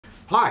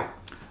Hi,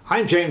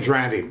 I'm James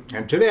Randi,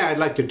 and today I'd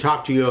like to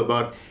talk to you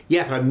about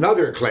yet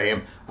another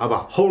claim of a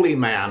holy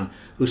man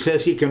who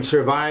says he can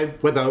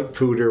survive without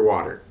food or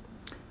water.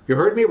 You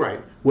heard me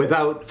right,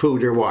 without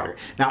food or water.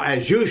 Now,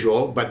 as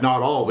usual, but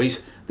not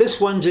always,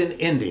 this one's in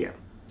India.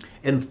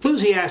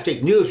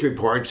 Enthusiastic news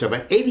reports of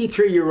an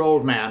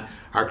 83-year-old man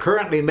are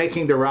currently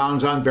making the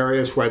rounds on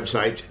various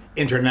websites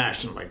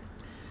internationally.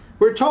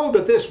 We're told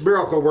that this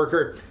miracle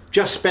worker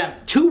just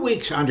spent 2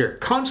 weeks under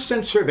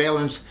constant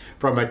surveillance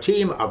from a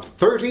team of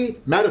 30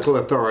 medical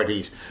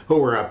authorities who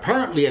were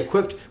apparently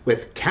equipped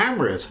with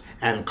cameras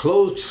and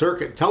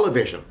closed-circuit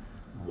television.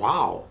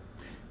 Wow!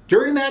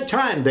 During that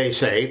time, they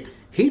say,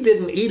 he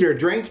didn't eat or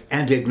drink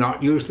and did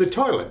not use the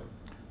toilet.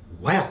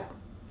 Well,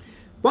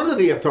 one of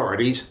the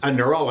authorities, a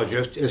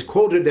neurologist, is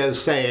quoted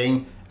as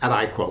saying, and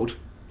I quote,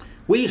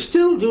 "We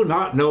still do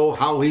not know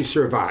how he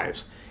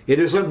survives. It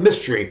is a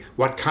mystery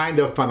what kind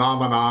of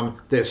phenomenon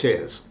this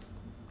is."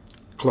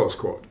 Close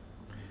quote.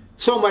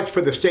 So much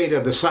for the state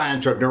of the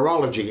science of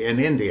neurology in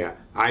India,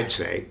 I'd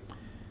say.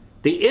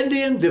 The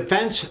Indian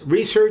Defense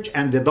Research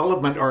and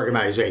Development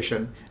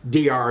Organization,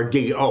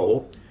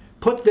 DRDO,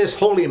 put this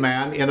holy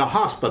man in a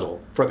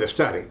hospital for the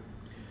study.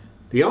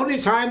 The only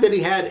time that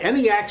he had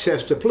any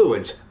access to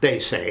fluids, they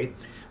say,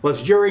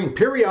 was during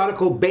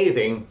periodical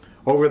bathing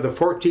over the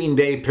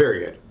 14-day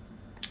period.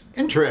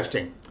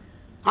 Interesting.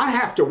 I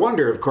have to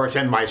wonder, of course,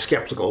 in my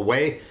skeptical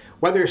way,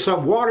 whether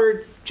some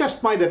water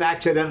just might have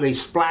accidentally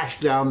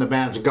splashed down the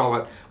man's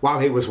gullet while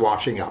he was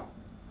washing up.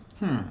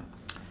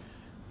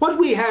 What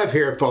we have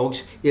here,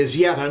 folks, is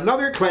yet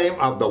another claim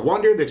of the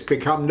wonder that's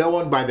become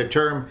known by the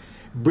term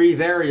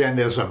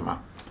breatharianism.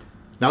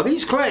 Now,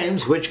 these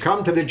claims, which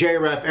come to the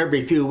JREF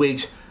every few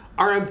weeks,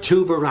 are of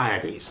two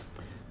varieties.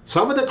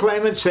 Some of the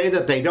claimants say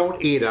that they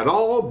don't eat at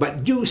all,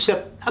 but do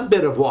sip a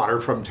bit of water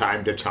from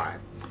time to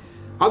time.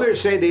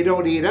 Others say they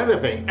don't eat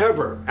anything,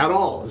 ever, at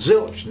all,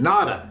 zilch,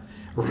 nada,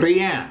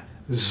 rien,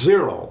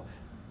 zero,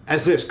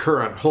 as this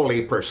current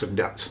holy person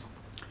does.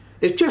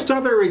 It's just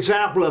another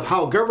example of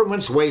how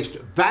governments waste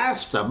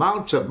vast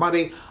amounts of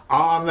money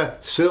on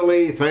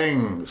silly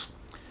things.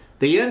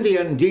 The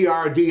Indian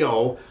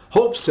DRDO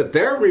hopes that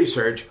their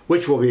research,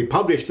 which will be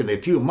published in a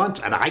few months,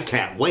 and I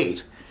can't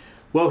wait,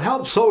 will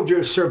help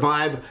soldiers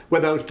survive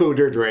without food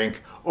or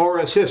drink, or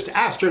assist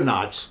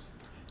astronauts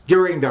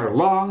during their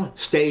long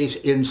stays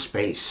in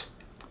space.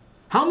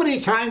 How many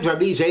times are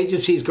these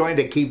agencies going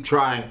to keep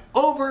trying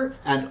over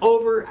and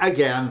over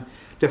again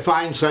to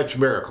find such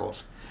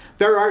miracles?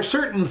 There are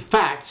certain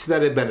facts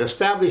that have been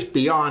established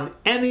beyond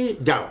any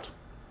doubt.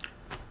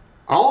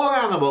 All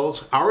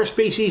animals, our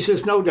species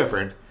is no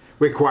different,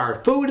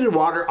 require food and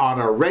water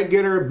on a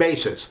regular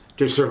basis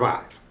to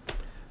survive.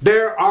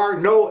 There are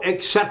no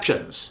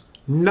exceptions.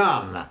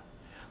 None.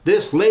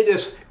 This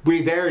latest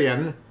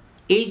breatharian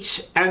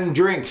eats and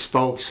drinks,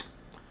 folks.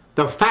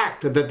 The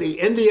fact that the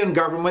Indian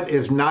government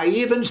is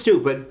naive and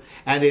stupid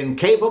and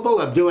incapable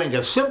of doing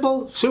a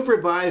simple,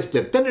 supervised,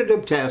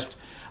 definitive test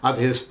of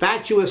his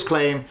fatuous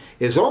claim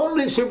is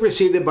only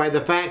superseded by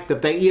the fact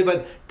that they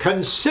even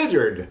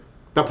considered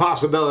the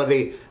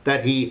possibility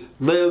that he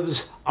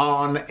lives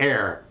on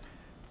air.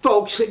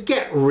 Folks,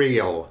 get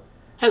real.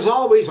 As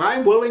always,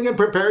 I'm willing and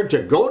prepared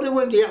to go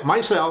to India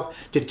myself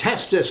to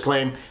test this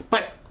claim,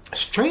 but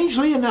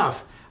strangely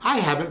enough, I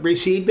haven't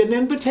received an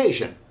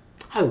invitation.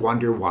 I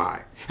wonder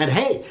why. And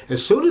hey,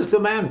 as soon as the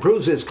man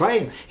proves his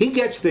claim, he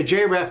gets the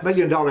JREF $1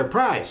 million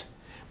prize.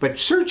 But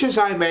search as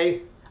I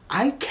may,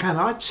 I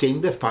cannot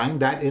seem to find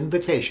that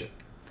invitation.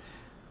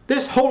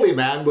 This holy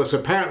man was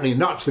apparently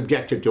not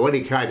subjected to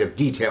any kind of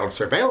detailed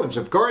surveillance,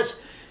 of course.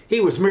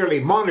 He was merely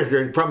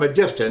monitored from a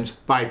distance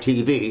by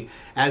TV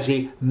as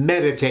he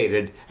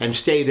meditated and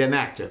stayed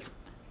inactive.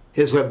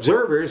 His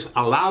observers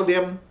allowed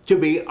him to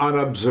be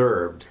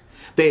unobserved.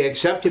 They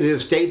accepted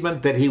his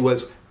statement that he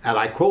was, and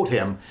I quote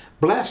him,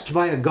 "blessed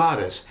by a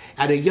goddess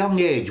at a young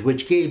age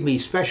which gave me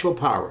special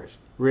powers."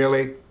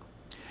 Really?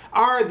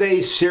 Are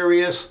they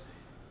serious?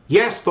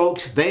 Yes,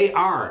 folks, they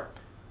are.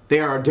 They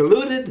are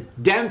deluded,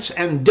 dense,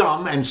 and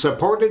dumb, and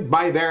supported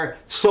by their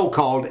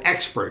so-called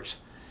experts.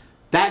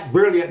 That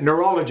brilliant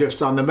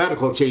neurologist on the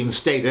medical team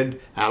stated,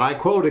 and I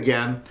quote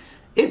again,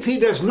 "If he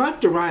does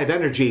not derive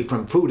energy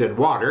from food and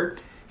water,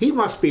 he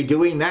must be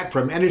doing that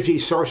from energy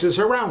sources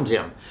around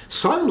him,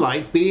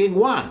 sunlight being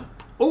one."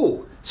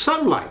 Oh,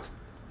 sunlight.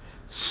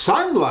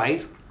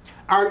 Sunlight?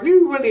 Are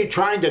you really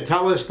trying to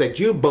tell us that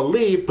you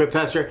believe,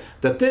 Professor,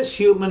 that this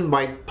human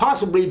might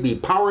possibly be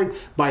powered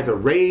by the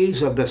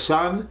rays of the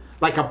sun,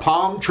 like a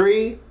palm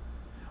tree?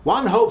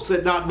 One hopes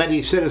that not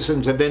many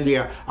citizens of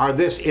India are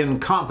this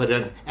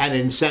incompetent and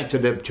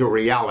insensitive to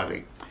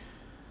reality.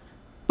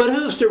 But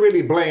who's to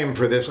really blame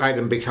for this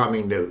item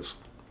becoming news?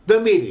 The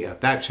media,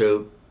 that's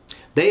who.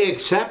 They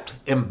accept,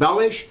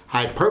 embellish,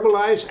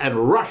 hyperbolize,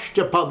 and rush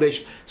to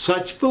publish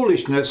such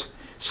foolishness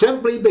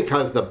simply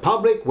because the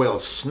public will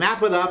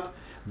snap it up,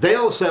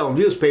 they'll sell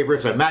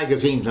newspapers and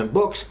magazines and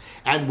books,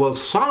 and will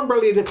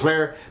somberly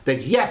declare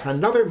that yet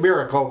another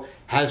miracle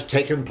has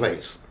taken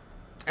place.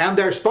 And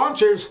their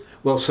sponsors,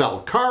 will sell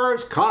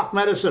cars, cough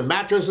medicine,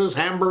 mattresses,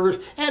 hamburgers,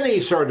 any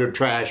sort of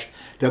trash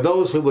to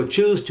those who would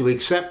choose to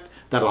accept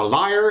that a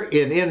liar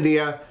in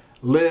India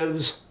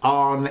lives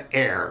on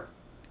air.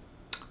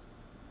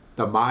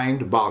 The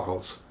mind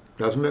boggles,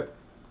 doesn't it?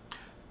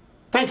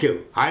 Thank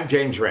you. I'm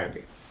James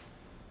Randi.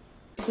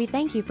 We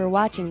thank you for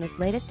watching this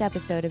latest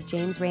episode of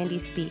James Randi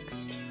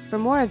Speaks. For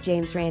more of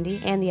James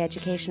Randi and the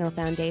Educational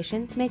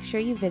Foundation, make sure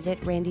you visit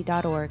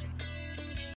randi.org.